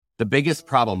The biggest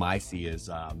problem I see is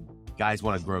guys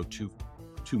want to grow too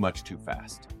much too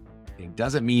fast. It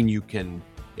doesn't mean you can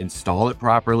install it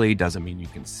properly, doesn't mean you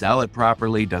can sell it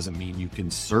properly, doesn't mean you can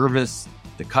service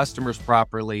the customers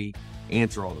properly,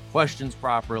 answer all the questions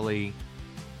properly.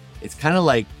 It's kind of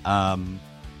like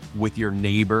with your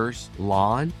neighbor's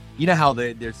lawn. You know how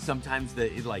there's sometimes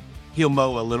he'll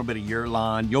mow a little bit of your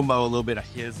lawn, you'll mow a little bit of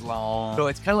his lawn. So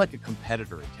it's kind of like a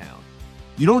competitor in town.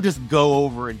 You don't just go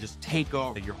over and just take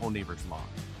over your whole neighbor's lawn.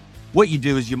 What you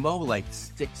do is you mow like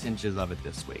 6 inches of it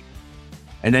this week,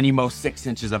 and then you mow 6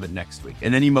 inches of it next week,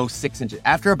 and then you mow 6 inches.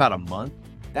 After about a month,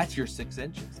 that's your 6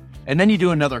 inches. And then you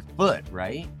do another foot,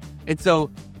 right? And so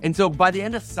by the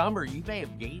end of summer, you may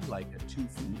have gained like 2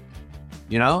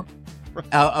 feet,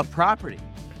 of property.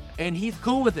 And he's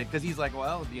cool with it because he's like,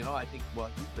 well, I think,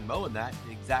 he's been mowing that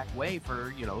the exact way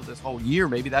for, this whole year.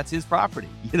 Maybe that's his property,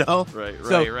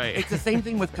 Right. It's the same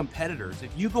thing with competitors.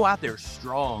 If you go out there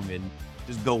strong and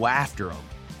just go after them,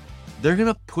 they're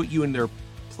going to put you in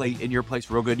your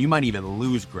place real good. You might even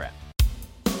lose grip.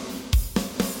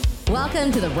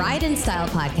 Welcome to the Ride and Style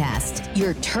Podcast,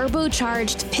 your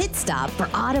turbocharged pit stop for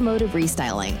automotive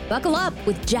restyling. Buckle up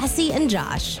with Jesse and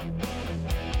Josh.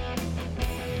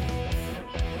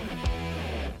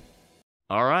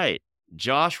 All right,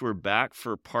 Josh, we're back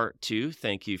for part 2.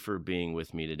 Thank you for being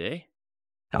with me today.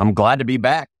 I'm glad to be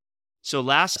back. So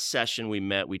last session we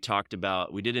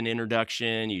did an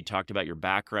introduction. You talked about your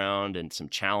background and some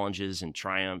challenges and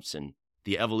triumphs and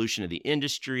the evolution of the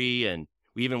industry. And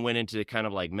we even went into kind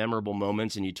of like memorable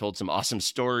moments, and you told some awesome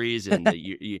stories and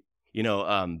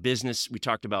business. We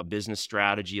talked about business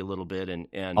strategy a little bit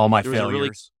and all my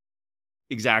failures.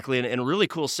 Exactly. And a really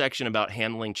cool section about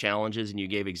handling challenges. And you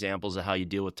gave examples of how you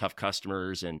deal with tough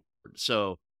customers. And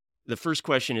so the first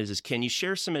question is can you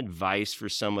share some advice for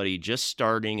somebody just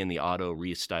starting in the auto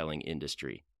restyling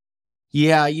industry?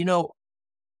 Yeah.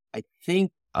 I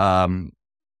think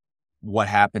what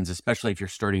happens, especially if you're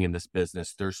starting in this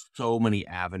business, there's so many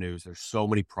avenues, there's so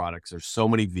many products, there's so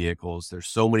many vehicles, there's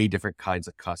so many different kinds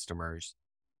of customers.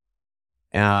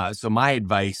 So my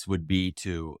advice would be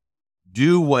to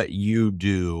do what you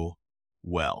do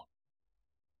well.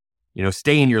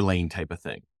 Stay in your lane type of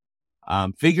thing.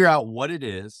 Figure out what it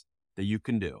is that you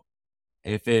can do.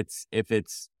 If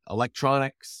it's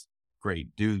electronics,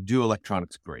 great. Do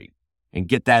electronics, great. And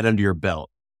get that under your belt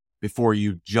before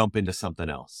you jump into something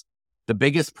else. The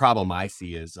biggest problem I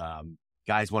see is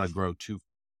guys want to grow too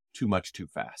much too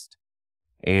fast.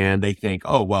 And they think,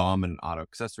 oh, well, I'm an auto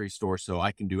accessory store, so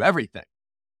I can do everything.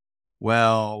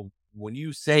 Well, when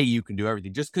you say you can do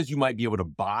everything, just because you might be able to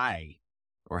buy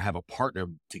or have a partner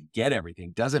to get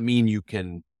everything doesn't mean you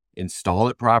can install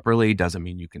it properly, doesn't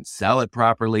mean you can sell it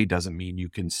properly, doesn't mean you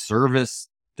can service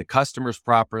the customers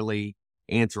properly,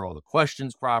 answer all the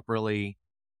questions properly.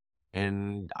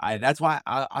 And that's why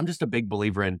I'm just a big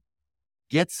believer in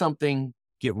get something,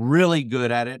 get really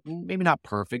good at it, maybe not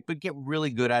perfect, but get really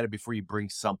good at it before you bring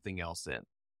something else in.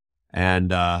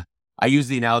 And I used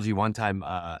the analogy one time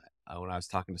when I was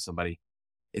talking to somebody.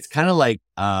 It's kind of like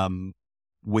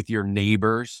with your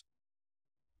neighbor's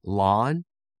lawn.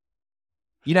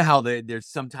 You know how there's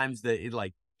sometimes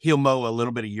he'll mow a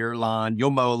little bit of your lawn,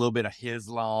 you'll mow a little bit of his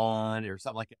lawn or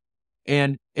something like that.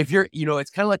 And if you're,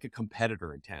 it's kind of like a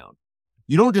competitor in town.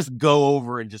 You don't just go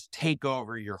over and just take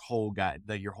over your whole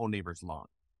neighbor's lawn.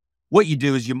 What you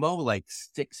do is you mow like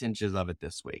 6 inches of it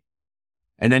this week,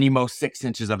 and then you mow 6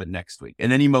 inches of it next week, and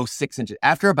then you mow 6 inches.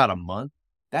 After about a month,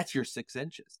 that's your 6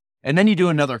 inches. And then you do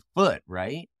another foot,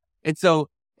 right? And so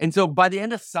by the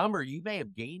end of summer, you may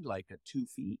have gained like 2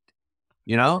 feet,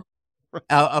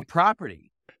 of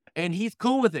property. And he's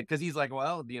cool with it because he's like,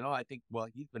 well, I think,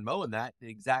 he's been mowing that the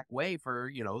exact way for,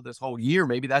 this whole year.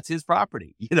 Maybe that's his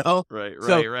property,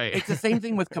 Right. It's the same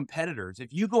thing with competitors.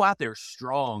 If you go out there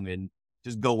strong and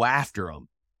just go after them,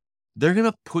 they're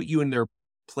going to put you in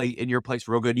your place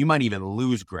real good. You might even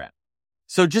lose grip.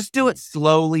 So just do it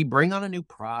slowly, bring on a new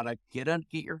product, get it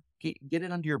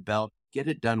under your belt, get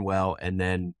it done well, and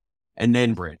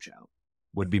then branch out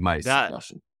would be my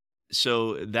suggestion.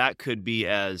 So that could be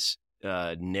as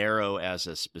narrow as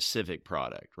a specific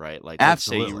product, right? Like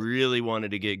Absolutely. Let's say you really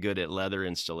wanted to get good at leather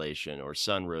installation or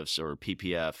sunroofs or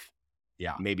PPF.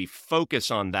 Yeah. Maybe focus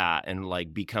on that and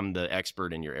become the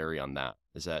expert in your area on that.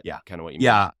 Is that kind of what you mean?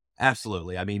 Yeah,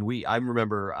 absolutely. I mean, I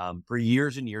remember for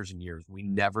years and years and years, we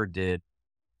never did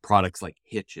products like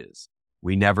hitches.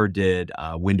 We never did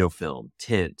window film,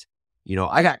 tint.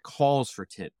 I got calls for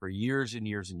tint for years and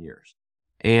years and years.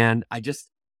 And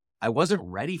I wasn't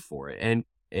ready for it.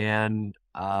 And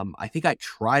I think I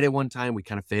tried it one time. We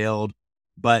kind of failed,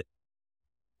 but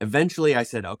eventually I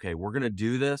said, okay, we're going to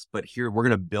do this, but here we're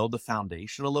going to build the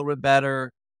foundation a little bit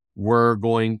better. We're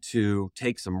going to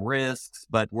take some risks,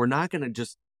 but we're not going to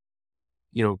just,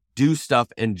 do stuff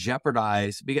and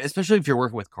jeopardize, because especially if you're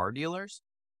working with car dealers,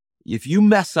 if you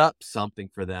mess up something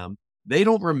for them, they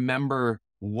don't remember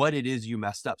what it is you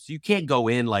messed up. So you can't go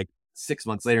in like 6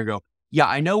 months later and go, yeah,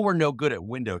 I know we're no good at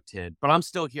window tint, but I'm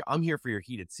still here. I'm here for your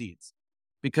heated seats.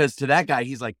 Because to that guy,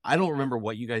 he's like, I don't remember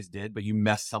what you guys did, but you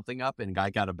messed something up and a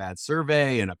guy got a bad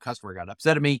survey and a customer got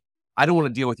upset at me. I don't want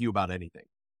to deal with you about anything.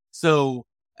 So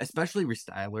especially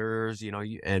restylers,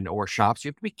 or shops, you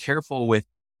have to be careful with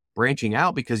branching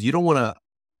out, because you don't want to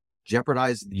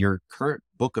jeopardize your current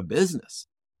book of business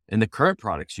and the current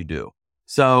products you do.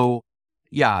 So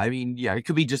it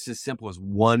could be just as simple as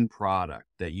one product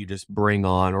that you just bring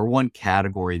on, or one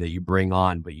category that you bring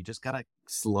on, but you just got to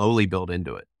slowly build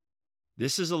into it.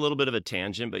 This is a little bit of a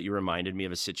tangent, but you reminded me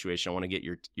of a situation. I want to get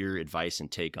your advice and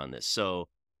take on this. So,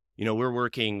 we're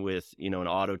working with, an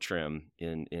auto trim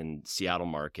in Seattle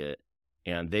market,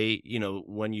 and they,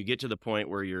 when you get to the point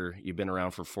where you've been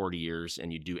around for 40 years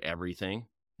and you do everything,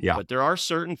 yeah, but there are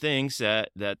certain things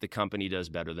that the company does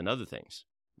better than other things,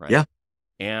 right? Yeah.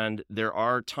 And there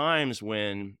are times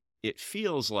when it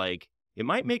feels like it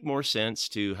might make more sense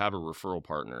to have a referral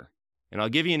partner. And I'll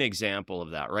give you an example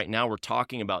of that. Right now, we're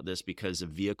talking about this because of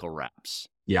vehicle wraps.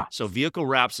 Yeah. So vehicle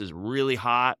wraps is really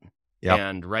hot. Yep.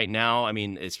 And right now, I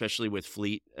mean, especially with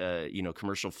fleet,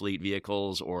 commercial fleet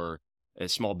vehicles, or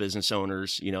small business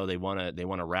owners, they want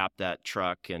to wrap that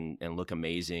truck and look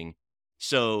amazing.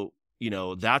 So,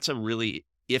 that's a really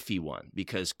iffy one,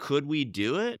 because could we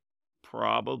do it?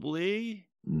 Probably.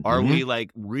 Mm-hmm. Are we like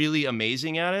really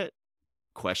amazing at it?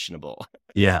 Questionable.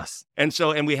 Yes. And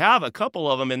we have a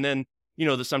couple of them, and then,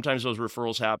 sometimes those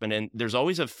referrals happen, and there's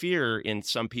always a fear in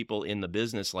some people in the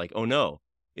business, like, oh no,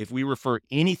 if we refer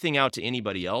anything out to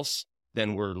anybody else,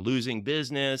 then we're losing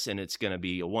business and it's going to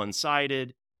be a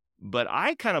one-sided. But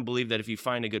I kind of believe that if you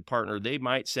find a good partner, they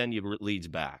might send you leads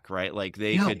back, right? Like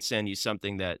they could send you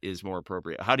something that is more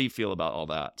appropriate. How do you feel about all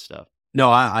that stuff? No,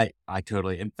 I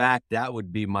totally. In fact, that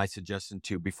would be my suggestion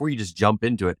too. Before you just jump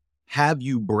into it, have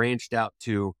you branched out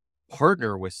to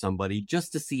partner with somebody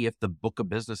just to see if the book of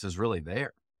business is really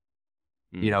there?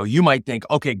 You might think,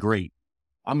 okay, great,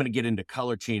 I'm going to get into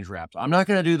color change wraps. I'm not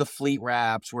going to do the fleet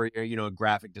wraps where,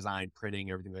 graphic design, printing,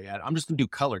 everything like that. I'm just going to do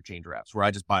color change wraps where I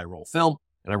just buy a roll of film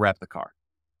and I wrap the car.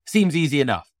 Seems easy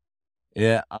enough.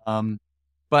 Yeah.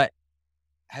 But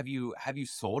have you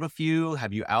sold a few?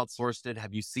 Have you outsourced it?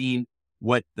 Have you seen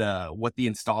what the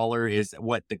installer is,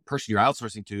 what the person you're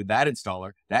outsourcing to, that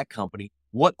installer, that company,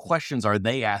 what questions are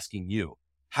they asking you?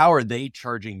 How are they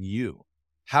charging you?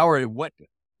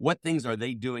 What things are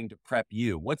they doing to prep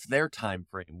you? What's their time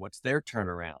frame? What's their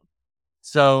turnaround?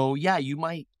 So yeah, you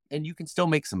might, and you can still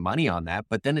make some money on that,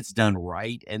 but then it's done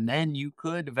right. And then you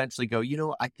could eventually go,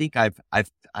 I think I've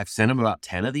sent them about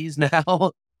 10 of these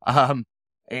now.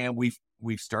 And we've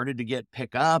started to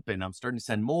pick up, and I'm starting to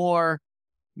send more.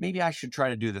 Maybe I should try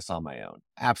to do this on my own.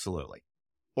 Absolutely.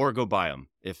 Or go buy them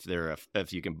if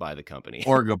you can buy the company.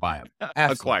 Or go buy them.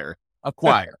 Acquire.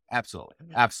 Absolutely.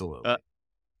 Absolutely.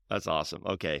 That's awesome.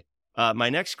 Okay. My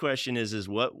next question is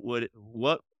what would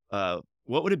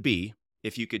it be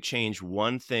if you could change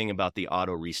one thing about the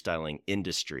auto restyling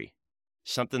industry?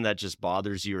 Something that just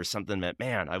bothers you, or something that,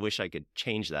 man, I wish I could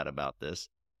change that about this.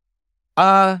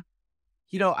 I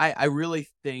really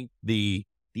think the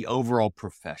overall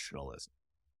professionalism,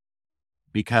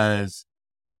 because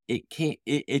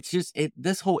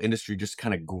this whole industry just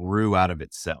kind of grew out of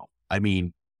itself. I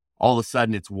mean, all of a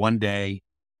sudden it's one day,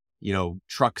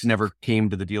 trucks never came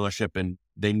to the dealership, and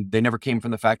they never came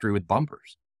from the factory with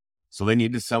bumpers. So they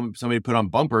needed somebody to put on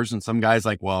bumpers, and some guy's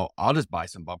like, well, I'll just buy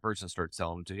some bumpers and start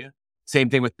selling them to you. Same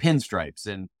thing with pinstripes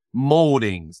and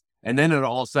moldings. And then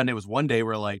all of a sudden it was one day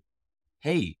we're like,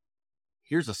 hey,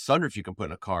 here's a sunroof you can put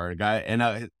in a car.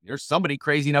 There's somebody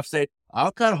crazy enough to say,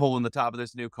 I'll cut a hole in the top of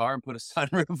this new car and put a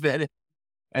sunroof in it.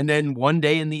 And then one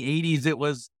day in the 80s, it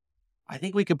was, I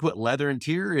think we could put leather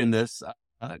interior in this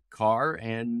car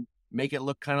and make it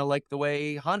look kind of like the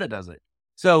way Honda does it.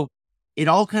 So it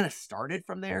all kind of started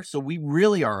from there. So we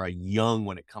really are young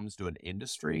when it comes to an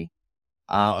industry.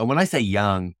 And when I say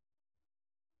young,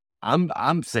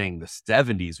 I'm saying the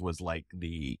 70s was like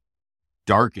the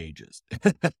dark ages.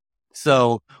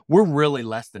 So we're really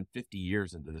less than 50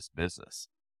 years into this business.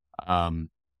 And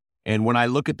when I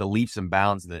look at the leaps and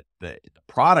bounds that the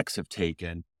products have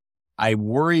taken, I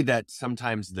worry that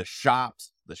sometimes the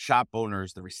shops, the shop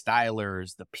owners, the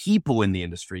restylers, the people in the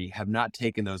industry have not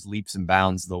taken those leaps and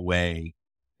bounds the way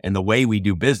we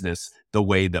do business, the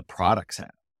way that products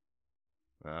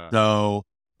have. So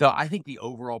I think the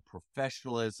overall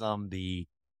professionalism, the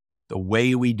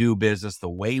way we do business, the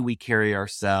way we carry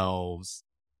ourselves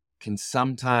can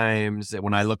sometimes,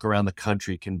 when I look around the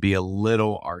country, can be a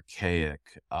little archaic.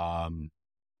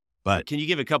 But can you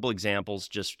give a couple examples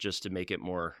just to make it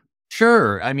more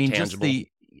sure. I mean, tangible?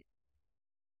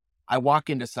 I walk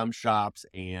into some shops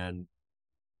and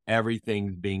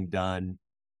everything's being done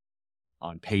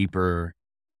on paper,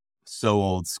 so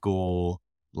old school,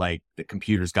 like the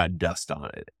computer's got dust on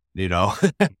it, Yeah.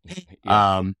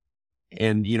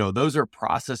 And, those are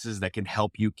processes that can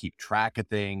help you keep track of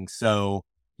things. So,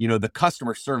 the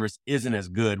customer service isn't as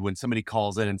good when somebody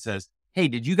calls in and says, hey,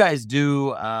 did you guys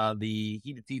do the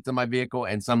heated seats on my vehicle?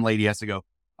 And some lady has to go,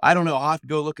 I don't know. I'll have to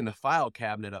go look in the file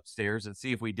cabinet upstairs and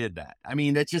see if we did that. I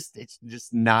mean, it's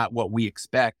just not what we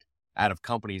expect out of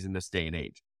companies in this day and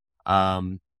age.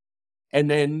 And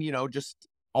then, just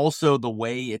also the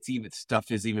way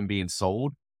stuff is even being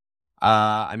sold.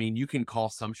 I mean, you can call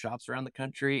some shops around the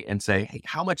country and say, hey,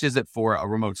 how much is it for a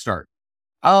remote start?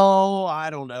 Oh, I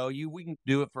don't know. We can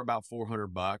do it for about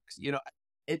 $400.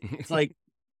 It's like,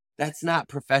 that's not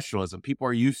professionalism. People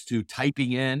are used to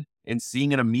typing in and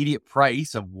seeing an immediate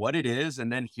price of what it is.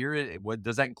 And then what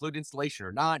does that include installation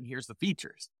or not? And here's the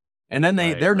features. And then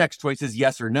their next choice is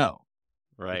yes or no.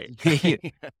 Right.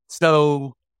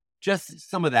 So just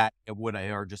some of that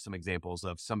are just some examples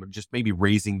of just maybe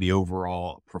raising the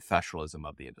overall professionalism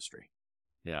of the industry.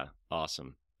 Yeah.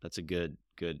 Awesome. That's a good.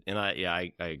 And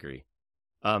I agree.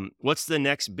 What's the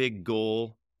next big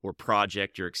goal or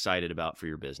project you're excited about for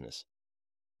your business?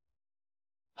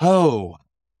 Oh,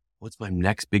 what's my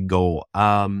next big goal?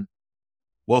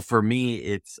 Well, for me,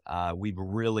 it's, we've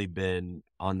really been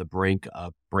on the brink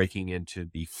of breaking into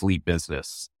the fleet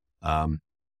business.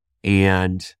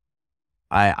 And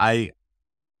I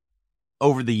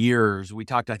over the years, we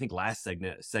talked, I think last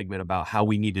segment about how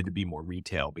we needed to be more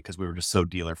retail because we were just so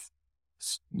dealer,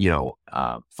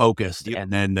 focused.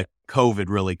 And then the COVID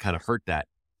really kind of hurt that.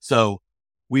 So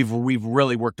we've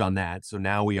really worked on that. So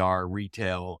now we are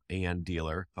retail and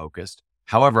dealer focused.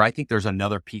 However, I think there's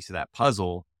another piece of that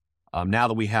puzzle. Now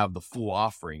that we have the full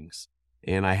offerings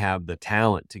and I have the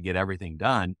talent to get everything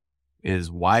done,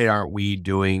 is why aren't we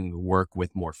doing work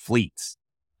with more fleets?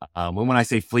 When I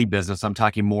say fleet business, I'm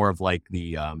talking more of like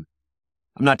I'm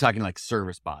not talking like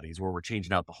service bodies where we're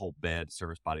changing out the whole bed,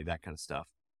 service body, that kind of stuff.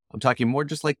 I'm talking more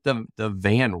just like the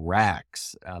van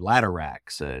racks, ladder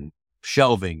racks and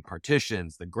shelving,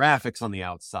 partitions, the graphics on the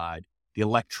outside, the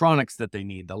electronics that they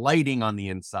need, the lighting on the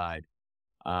inside.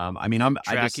 I mean,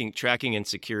 tracking and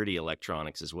security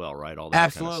electronics as well, right? All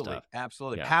that kind of stuff.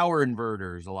 Absolutely. Yeah. Power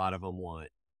inverters, a lot of them want.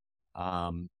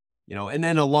 And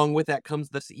then along with that comes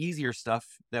this easier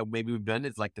stuff that maybe we've done.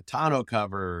 It's like the tonneau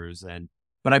covers,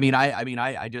 but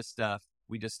I just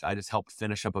helped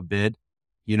finish up a bid,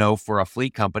 for a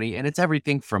fleet company, and it's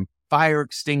everything from fire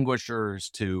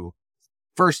extinguishers to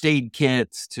first aid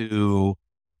kits to,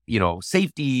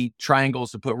 safety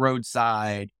triangles to put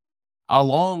roadside,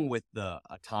 along with a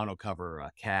tonneau cover,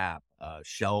 a cap,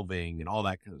 shelving, and all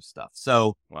that kind of stuff.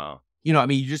 So, wow.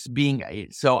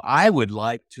 So I would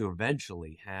like to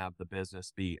eventually have the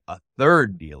business be a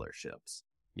third dealerships.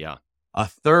 Yeah. A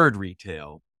third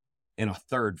retail and a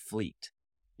third fleet.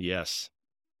 Yes.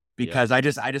 Because I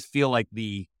just feel like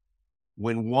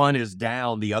when one is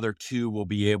down, the other two will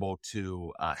be able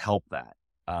to help that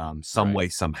some way,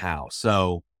 somehow.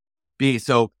 So I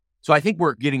think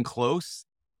we're getting close.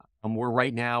 We're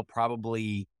right now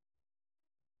probably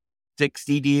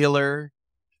 60 dealer,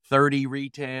 30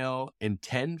 retail, and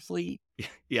 10 fleet.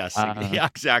 Yes, yeah,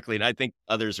 exactly. And I think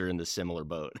others are in the similar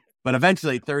boat. But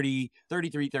eventually 33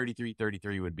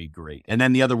 would be great. And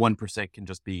then the other 1% can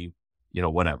just be,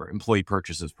 whatever, employee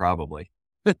purchases probably.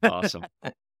 Awesome.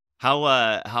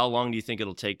 How long do you think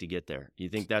it'll take to get there? Do you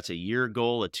think that's a year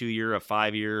goal, a 2-year, a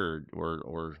 5-year,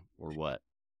 or what?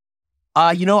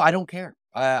 I don't care.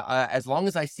 As long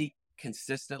as I see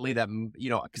consistently that,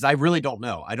 because I really don't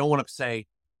know. I don't want to say,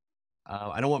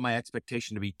 I don't want my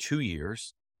expectation to be 2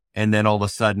 years. And then all of a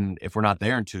sudden, if we're not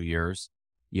there in 2 years,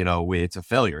 it's a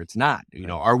failure. It's not,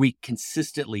 are we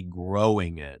consistently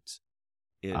growing it?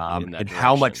 And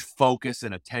how much focus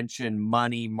and attention,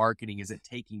 money, marketing is it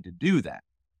taking to do that?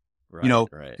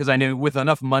 Right, because I know with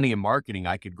enough money and marketing,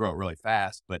 I could grow it really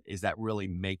fast, but is that really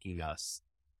doing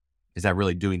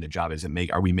the job?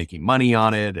 Are we making money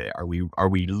on it? Are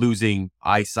we losing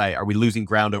eyesight? Are we losing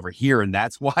ground over here? And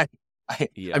that's why I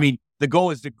mean, the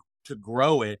goal is to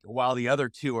grow it while the other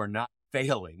two are not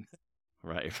failing.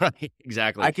 Right. Right.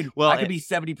 Exactly. I could Well, be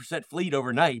 70% fleet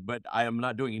overnight, but I am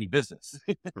not doing any business.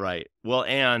 right. Well,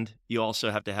 and you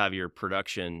also have to have your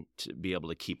production to be able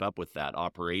to keep up with that.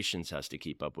 Operations has to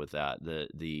keep up with that.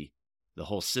 The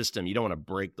whole system, you don't want to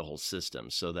break the whole system.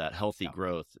 So that healthy Yeah.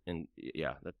 growth, and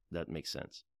yeah, that makes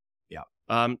sense. Yeah.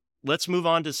 Let's move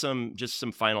on to some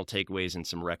final takeaways and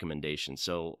some recommendations.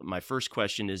 So my first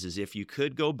question is if you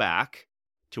could go back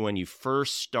to when you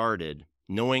first started,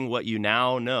 knowing what you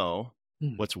now know,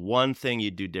 what's one thing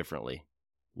you'd do differently?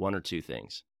 One or two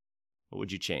things. What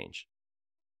would you change?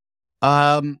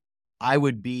 I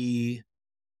would be,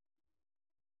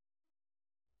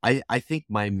 I think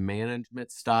my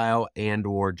management style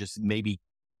or just maybe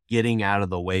getting out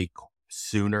of the way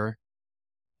sooner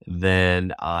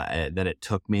than it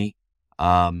took me.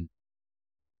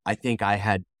 I think I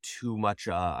had too much,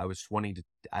 I was wanting to,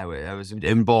 I was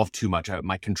involved too much.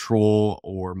 My control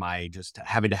or my just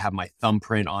having to have my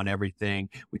thumbprint on everything.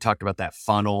 We talked about that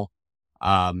funnel.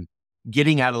 Um,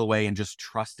 Getting out of the way and just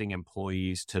trusting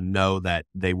employees to know that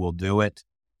they will do it.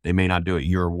 They may not do it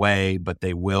your way, but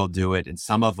they will do it. And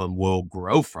some of them will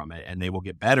grow from it and they will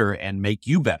get better and make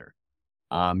you better.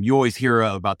 You always hear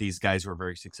about these guys who are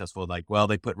very successful, like, well,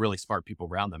 they put really smart people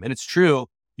around them. And it's true.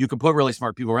 You can put really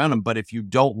smart people around them, but if you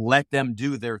don't let them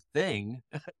do their thing,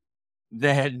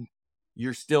 then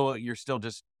you're still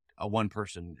just a one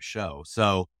person show.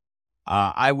 So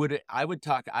I would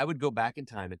go back in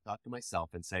time and talk to myself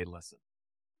and say, listen,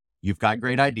 you've got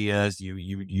great ideas.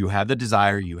 You have the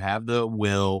desire, you have the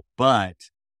will, but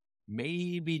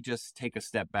maybe just take a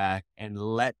step back and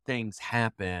let things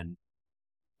happen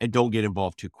and don't get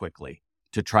involved too quickly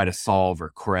to try to solve or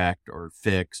correct or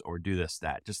fix or do this,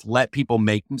 that. Just let people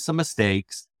make some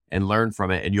mistakes and learn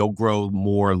from it, and you'll grow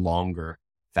more, longer,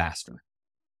 faster.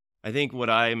 I think what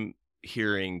I'm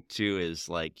hearing too is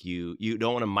like you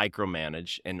don't want to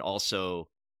micromanage, and also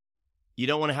you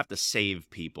don't want to have to save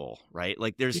people, right?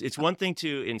 Like it's one thing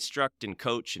to instruct and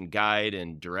coach and guide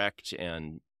and direct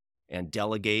and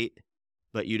delegate,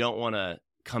 but you don't want to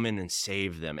come in and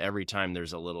save them every time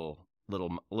there's a little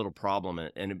problem,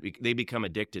 and they become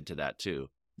addicted to that too.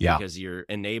 Yeah. Because you're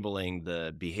enabling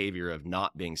the behavior of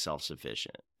not being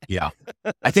self-sufficient. Yeah.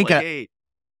 Hey.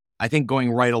 I think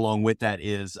going right along with that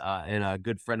is, and a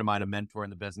good friend of mine, a mentor in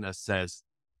the business, says,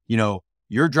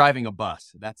 you're driving a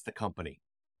bus. That's the company.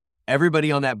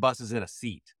 Everybody on that bus is in a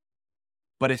seat.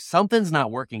 But if something's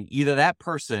not working, either that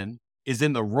person is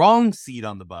in the wrong seat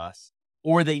on the bus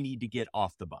or they need to get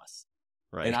off the bus.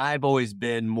 Right. And I've always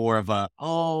been more of a,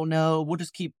 oh no, we'll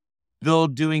just keep Bill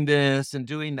doing this and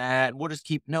doing that. We'll just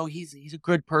keep, no, he's a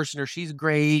good person or she's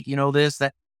great. This,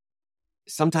 that.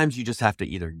 Sometimes you just have to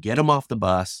either get them off the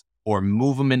bus or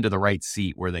move them into the right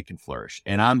seat where they can flourish.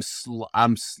 And I've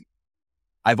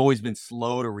always been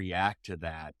slow to react to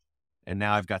that. And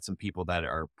now I've got some people that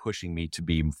are pushing me to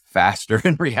be faster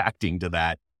in reacting to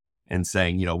that and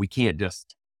saying, we can't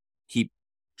just keep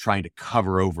trying to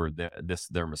cover over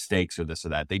their mistakes or this or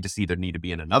that. They just either need to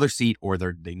be in another seat or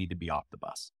they need to be off the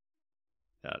bus.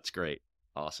 That's great.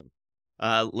 Awesome.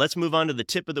 Let's move on to the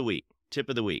tip of the week.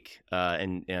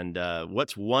 And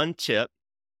what's one tip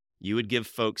you would give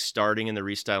folks starting in the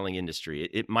restyling industry?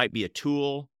 It might be a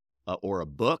tool or a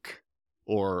book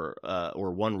or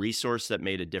one resource that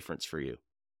made a difference for you.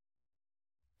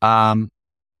 I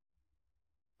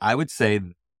would say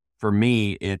for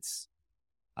me, it's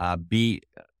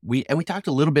we talked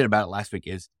a little bit about it last week,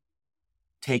 is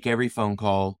take every phone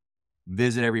call,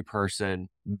 visit every person,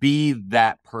 be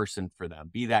that person for them,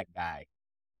 be that guy,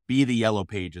 be the Yellow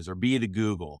Pages or be the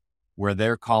Google where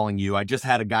they're calling you. I just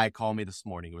had a guy call me this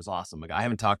morning. It was awesome. I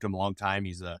haven't talked to him in a long time.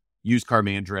 He's a used car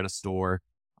manager at a store.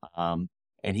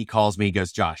 And he calls me, he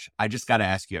goes, Josh, I just got to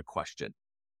ask you a question.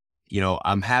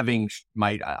 I'm having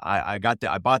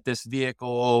I bought this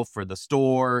vehicle for the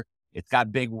store. It's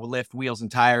got big lift wheels and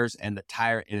tires, and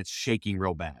it's shaking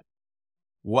real bad.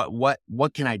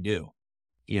 What can I do?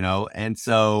 And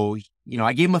so,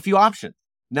 I gave him a few options.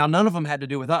 Now, none of them had to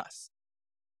do with us,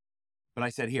 but I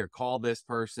said, here, call this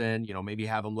person, maybe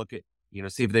have them look at,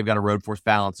 see if they've got a road force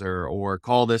balancer, or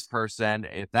call this person.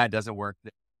 If that doesn't work,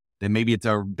 then maybe it's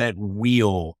a bent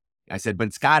wheel. I said, but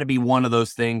it's got to be one of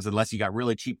those things, unless you got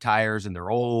really cheap tires and they're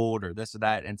old or this or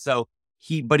that. And so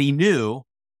he knew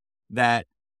that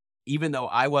even though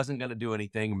I wasn't going to do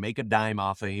anything, make a dime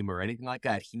off of him or anything like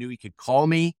that, he knew he could call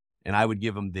me and I would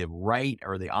give him the right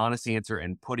or the honest answer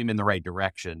and put him in the right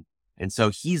direction. And so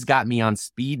he's got me on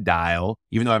speed dial,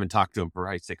 even though I haven't talked to him for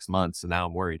probably 6 months. And now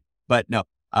I'm worried, but no,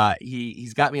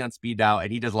 he's got me on speed dial,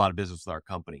 and he does a lot of business with our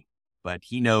company, but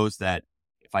he knows that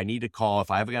if I need to call,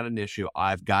 if I've got an issue,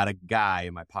 I've got a guy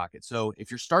in my pocket. So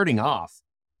if you're starting off,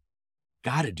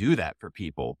 got to do that for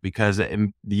people because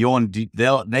they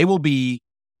will be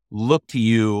look to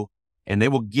you and they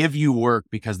will give you work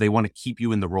because they want to keep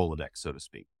you in the Rolodex, so to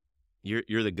speak.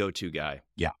 You're the go-to guy.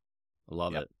 Yeah. I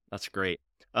love it. That's great.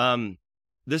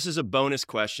 This is a bonus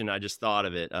question. I just thought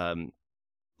of it.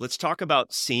 Let's talk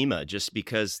about SEMA just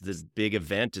because this big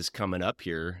event is coming up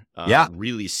here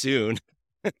really soon.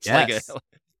 It's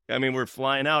we're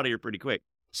flying out of here pretty quick.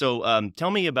 So tell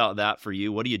me about that for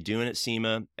you. What are you doing at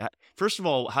SEMA? First of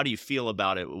all, how do you feel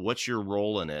about it? What's your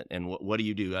role in it? And what do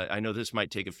you do? I know this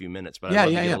might take a few minutes, but I'd love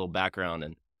to get a little background.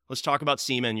 And let's talk about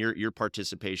SEMA and your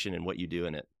participation and what you do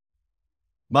in it.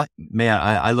 But man,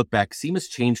 I look back, SEMA's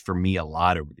changed for me a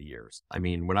lot over the years. I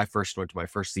mean, when I first went to my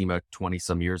first SEMA 20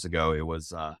 some years ago, it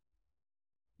was,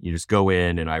 you just go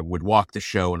in and I would walk the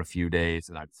show in a few days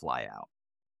and I'd fly out.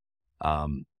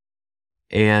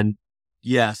 And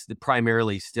yes, it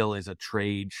primarily still is a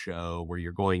trade show where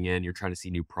you're going in, you're trying to see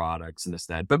new products and this,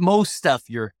 that, but most stuff,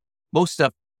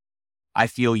 I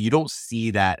feel you don't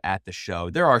see that at the show.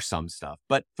 There are some stuff,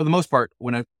 but for the most part,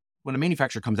 when a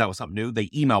manufacturer comes out with something new, they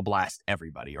email blast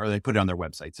everybody or they put it on their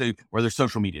website or their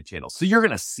social media channels. So you're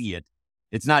going to see it.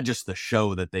 It's not just the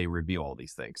show that they reveal all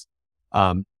these things.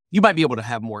 You might be able to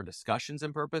have more discussions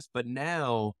in purpose, but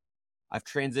now I've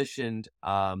transitioned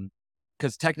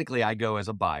because technically I go as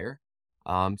a buyer.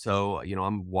 So,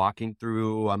 I'm walking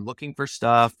through, I'm looking for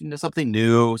stuff, something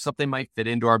new, something might fit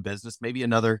into our business, maybe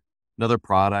another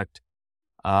product.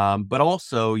 But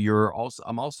also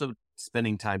I'm also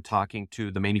spending time talking to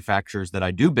the manufacturers that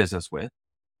I do business with,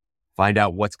 find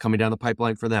out what's coming down the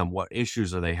pipeline for them. What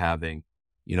issues are they having?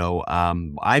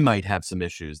 I might have some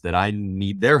issues that I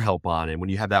need their help on. And when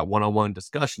you have that one-on-one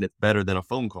discussion, it's better than a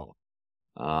phone call.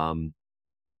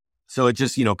 So it's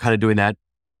just, kind of doing that.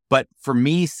 But for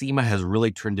me, SEMA has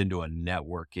really turned into a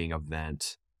networking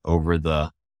event over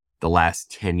the last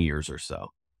 10 years or so.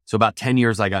 So about 10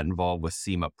 years, I got involved with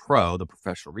SEMA Pro, the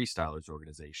Professional Restylers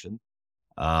Organization.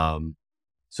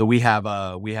 So we have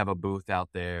a booth out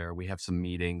there. We have some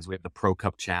meetings. We have the Pro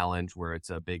Cup Challenge where it's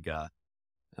a big,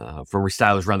 for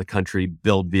restylers around the country,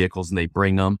 build vehicles and they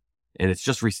bring them. And it's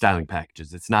just restyling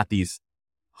packages. It's not these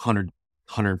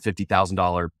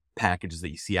 $150,000 packages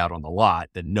that you see out on the lot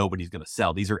that nobody's going to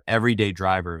sell. These are everyday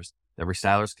drivers that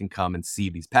restylers can come and see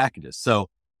these packages. So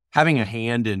having a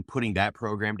hand in putting that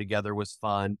program together was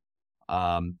fun.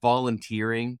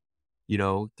 Volunteering,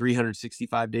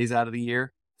 365 days out of the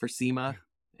year for SEMA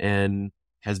and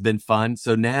has been fun.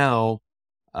 So now,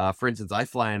 for instance, I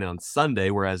fly in on Sunday,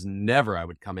 whereas never I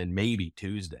would come in maybe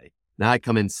Tuesday. Now I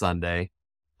come in Sunday.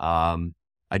 I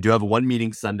do have one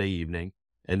meeting Sunday evening.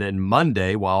 And then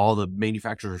Monday, while all the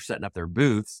manufacturers are setting up their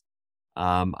booths,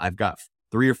 I've got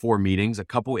 3 or 4 meetings, a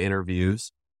couple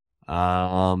interviews.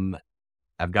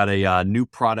 I've got a new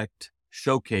product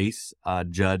showcase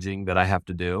judging that I have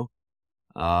to do.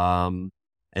 And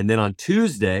then on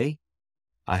Tuesday,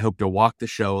 I hope to walk the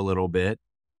show a little bit.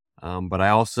 But I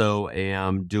also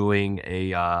am doing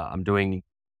I'm doing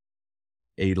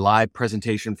a live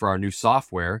presentation for our new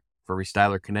software for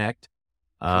Restyler Connect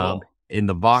in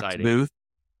the Vox booth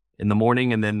in the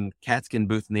morning and then Catskin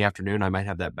booth in the afternoon. I might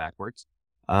have that backwards.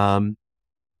 So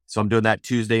I'm doing that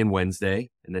Tuesday and Wednesday.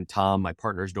 And then Tom, my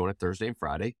partner, is doing it Thursday and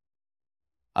Friday.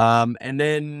 And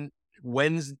then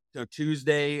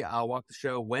Tuesday, I'll walk the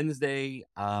show. Wednesday,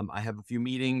 I have a few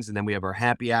meetings and then we have our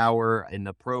happy hour in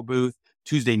the Pro booth.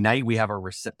 Tuesday night, we have our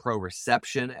Pro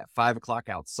reception at 5:00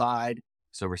 outside.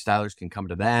 So restylers can come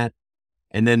to that.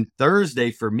 And then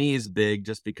Thursday for me is big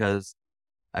just because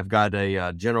I've got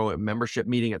a general membership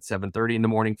meeting at 7:30 in the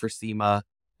morning for SEMA.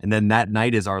 And then that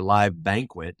night is our live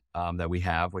banquet that we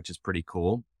have, which is pretty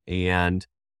cool. And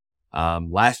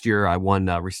last year I won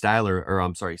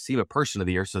SEMA Person of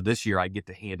the Year. So this year I get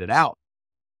to hand it out.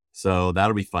 So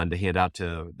that'll be fun to hand out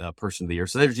to the Person of the Year.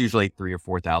 So there's usually 3,000 or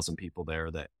 4,000 people there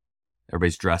that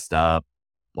everybody's dressed up,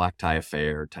 black tie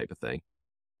affair type of thing.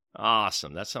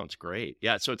 Awesome. That sounds great.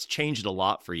 Yeah. So it's changed a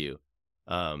lot for you.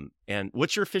 And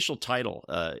what's your official title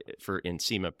in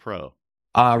SEMA Pro?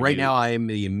 Right now I am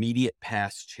the immediate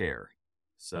past chair.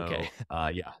 So, okay.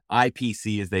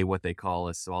 IPC is what they call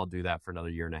us. So I'll do that for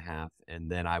another 1.5 years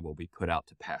and then I will be put out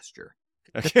to pasture.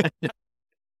 Okay.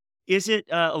 Is it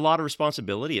a lot of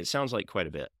responsibility? It sounds like quite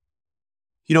a bit.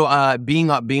 Being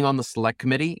on the select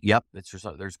committee. Yep.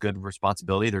 There's good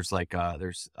responsibility. There's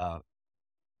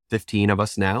 15 of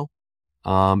us now.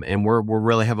 And we're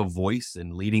really have a voice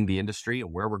in leading the industry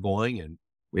and where we're going. And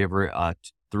we have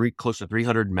close to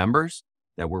 300 members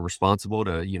that we're responsible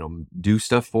to, do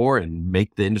stuff for and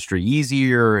make the industry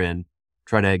easier and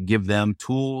try to give them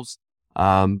tools.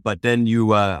 But then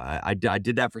I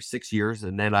did that for 6 years,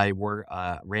 and then I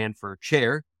ran for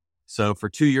chair. So for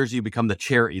 2 years, you become the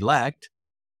chair elect.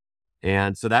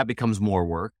 And so that becomes more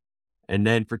work. And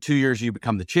then for 2 years, you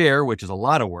become the chair, which is a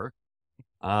lot of work.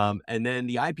 And then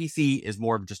the IPC is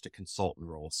more of just a consultant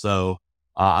role. So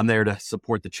I'm there to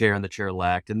support the chair and the chair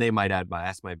elect, and they might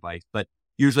ask my advice, but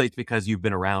usually it's because you've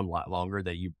been around a lot longer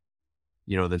that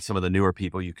than some of the newer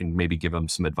people. You can maybe give them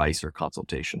some advice or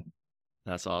consultation.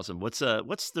 That's awesome. What's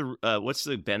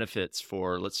the benefits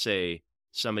for, let's say,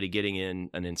 somebody getting in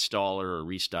an installer or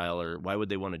restyler? Why would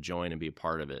they want to join and be a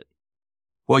part of it?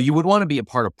 Well, you would want to be a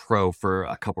part of Pro for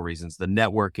a couple reasons: the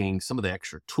networking, some of the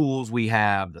extra tools we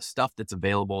have, the stuff that's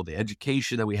available, the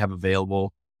education that we have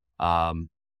available. That's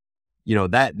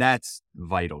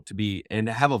vital to be and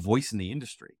to have a voice in the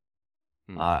industry.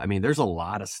 I mean, there's a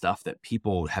lot of stuff that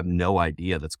people have no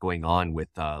idea that's going on with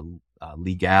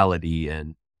legality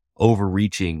and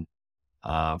overreaching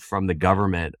from the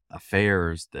government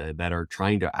affairs that are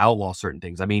trying to outlaw certain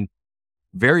things. I mean,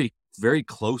 very, very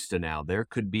close to now, there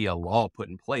could be a law put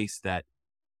in place that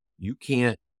you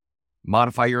can't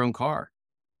modify your own car.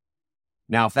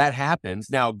 Now, if that happens,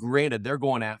 now granted, they're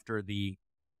going after the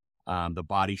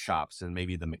body shops and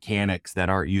maybe the mechanics that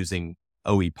aren't using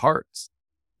OE parts.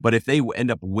 But if they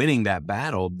end up winning that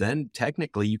battle, then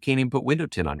technically you can't even put window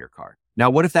tint on your car.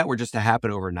 Now, what if that were just to happen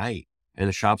overnight and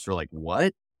the shops were like,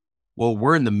 what? Well,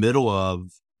 we're in the middle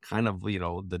of kind of,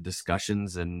 the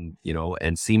discussions and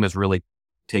SEMA's really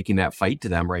taking that fight to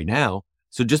them right now.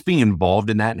 So just being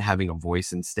involved in that and having a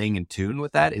voice and staying in tune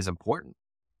with that is important.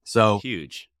 So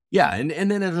huge. Yeah. And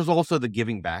then there's also the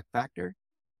giving back factor.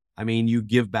 I mean, you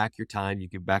give back your time, you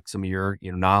give back some of your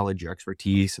knowledge, your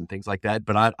expertise and things like that.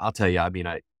 But I'll tell you, I mean,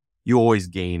 you always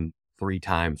gain 3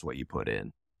 times what you put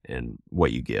in and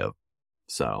what you give.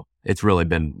 So it's really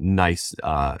been nice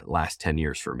last 10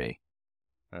 years for me.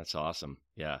 That's awesome.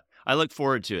 Yeah. I look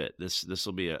forward to it. This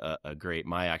will be a great,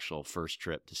 my actual first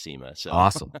trip to SEMA. So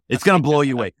awesome. It's going to blow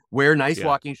you away. Wear nice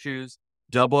walking shoes,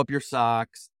 double up your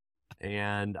socks.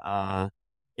 And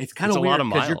it's kind of weird. A lot of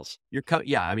miles.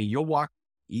 I mean, you'll walk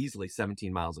easily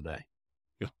 17 miles a day.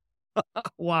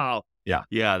 Wow. Yeah.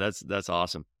 Yeah. That's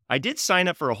awesome. I did sign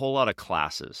up for a whole lot of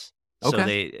classes.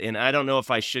 Okay. So and I don't know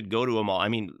if I should go to them all. I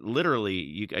mean,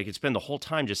 literally, I could spend the whole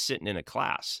time just sitting in a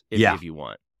class if you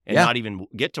want, and not even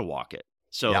get to walk it.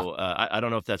 So I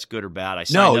don't know if that's good or bad. I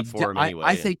signed up for them anyway.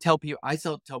 I tell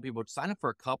people sign up for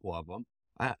a couple of them.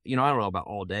 I don't know about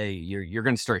all day. You're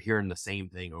going to start hearing the same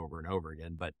thing over and over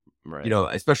again. But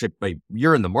especially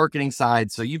you're in the marketing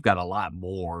side, so you've got a lot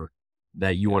more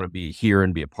that you want to be here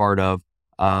and be a part of.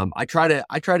 I try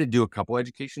to do a couple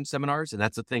education seminars, and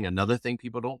that's the thing. Another thing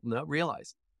people don't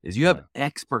realize is you have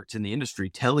experts in the industry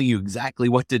telling you exactly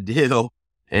what to do,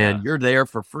 and you're there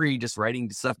for free, just writing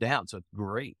stuff down. So it's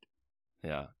great.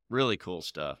 Yeah, really cool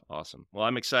stuff. Awesome. Well,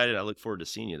 I'm excited. I look forward to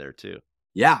seeing you there too.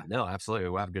 Yeah, no, absolutely.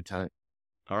 We'll have a good time.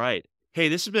 All right. Hey,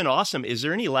 this has been awesome. Is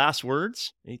there any last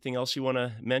words? Anything else you want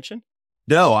to mention?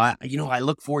 No, I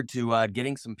look forward to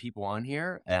getting some people on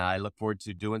here, and I look forward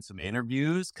to doing some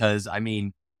interviews because, I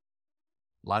mean,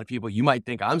 a lot of people, you might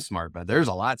think I'm smart, but there's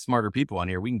a lot smarter people on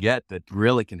here we can get that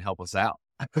really can help us out.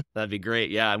 That'd be great.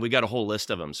 Yeah, and we got a whole list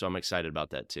of them, so I'm excited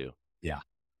about that too. Yeah.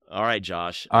 All right,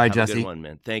 Josh. All right, Have Jesse. A good one,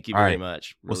 man. Thank you very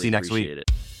much. We'll see you next week.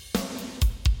 It.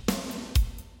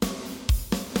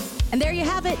 And there you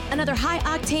have it, another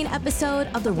high-octane episode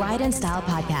of the Ride and Style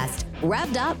podcast,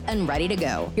 revved up and ready to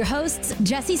go. Your hosts,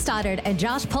 Jesse Stoddard and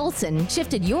Josh Poulson,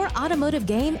 shifted your automotive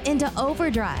game into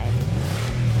overdrive.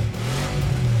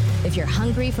 If you're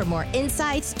hungry for more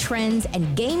insights, trends,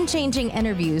 and game-changing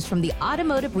interviews from the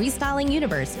automotive restyling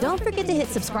universe, don't forget to hit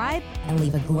subscribe and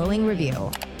leave a glowing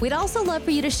review. We'd also love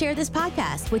for you to share this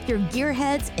podcast with your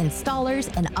gearheads,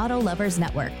 installers, and auto lovers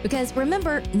network. Because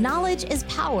remember, knowledge is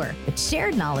power, but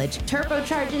shared knowledge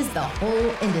turbocharges the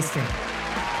whole industry.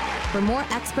 For more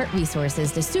expert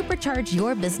resources to supercharge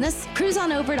your business, cruise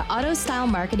on over to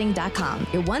autostylemarketing.com,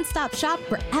 your one-stop shop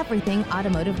for everything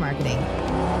automotive marketing.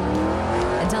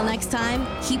 Until next time,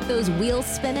 keep those wheels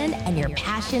spinning and your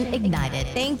passion ignited.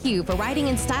 Thank you for riding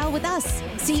in style with us.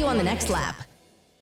 See you on the next lap.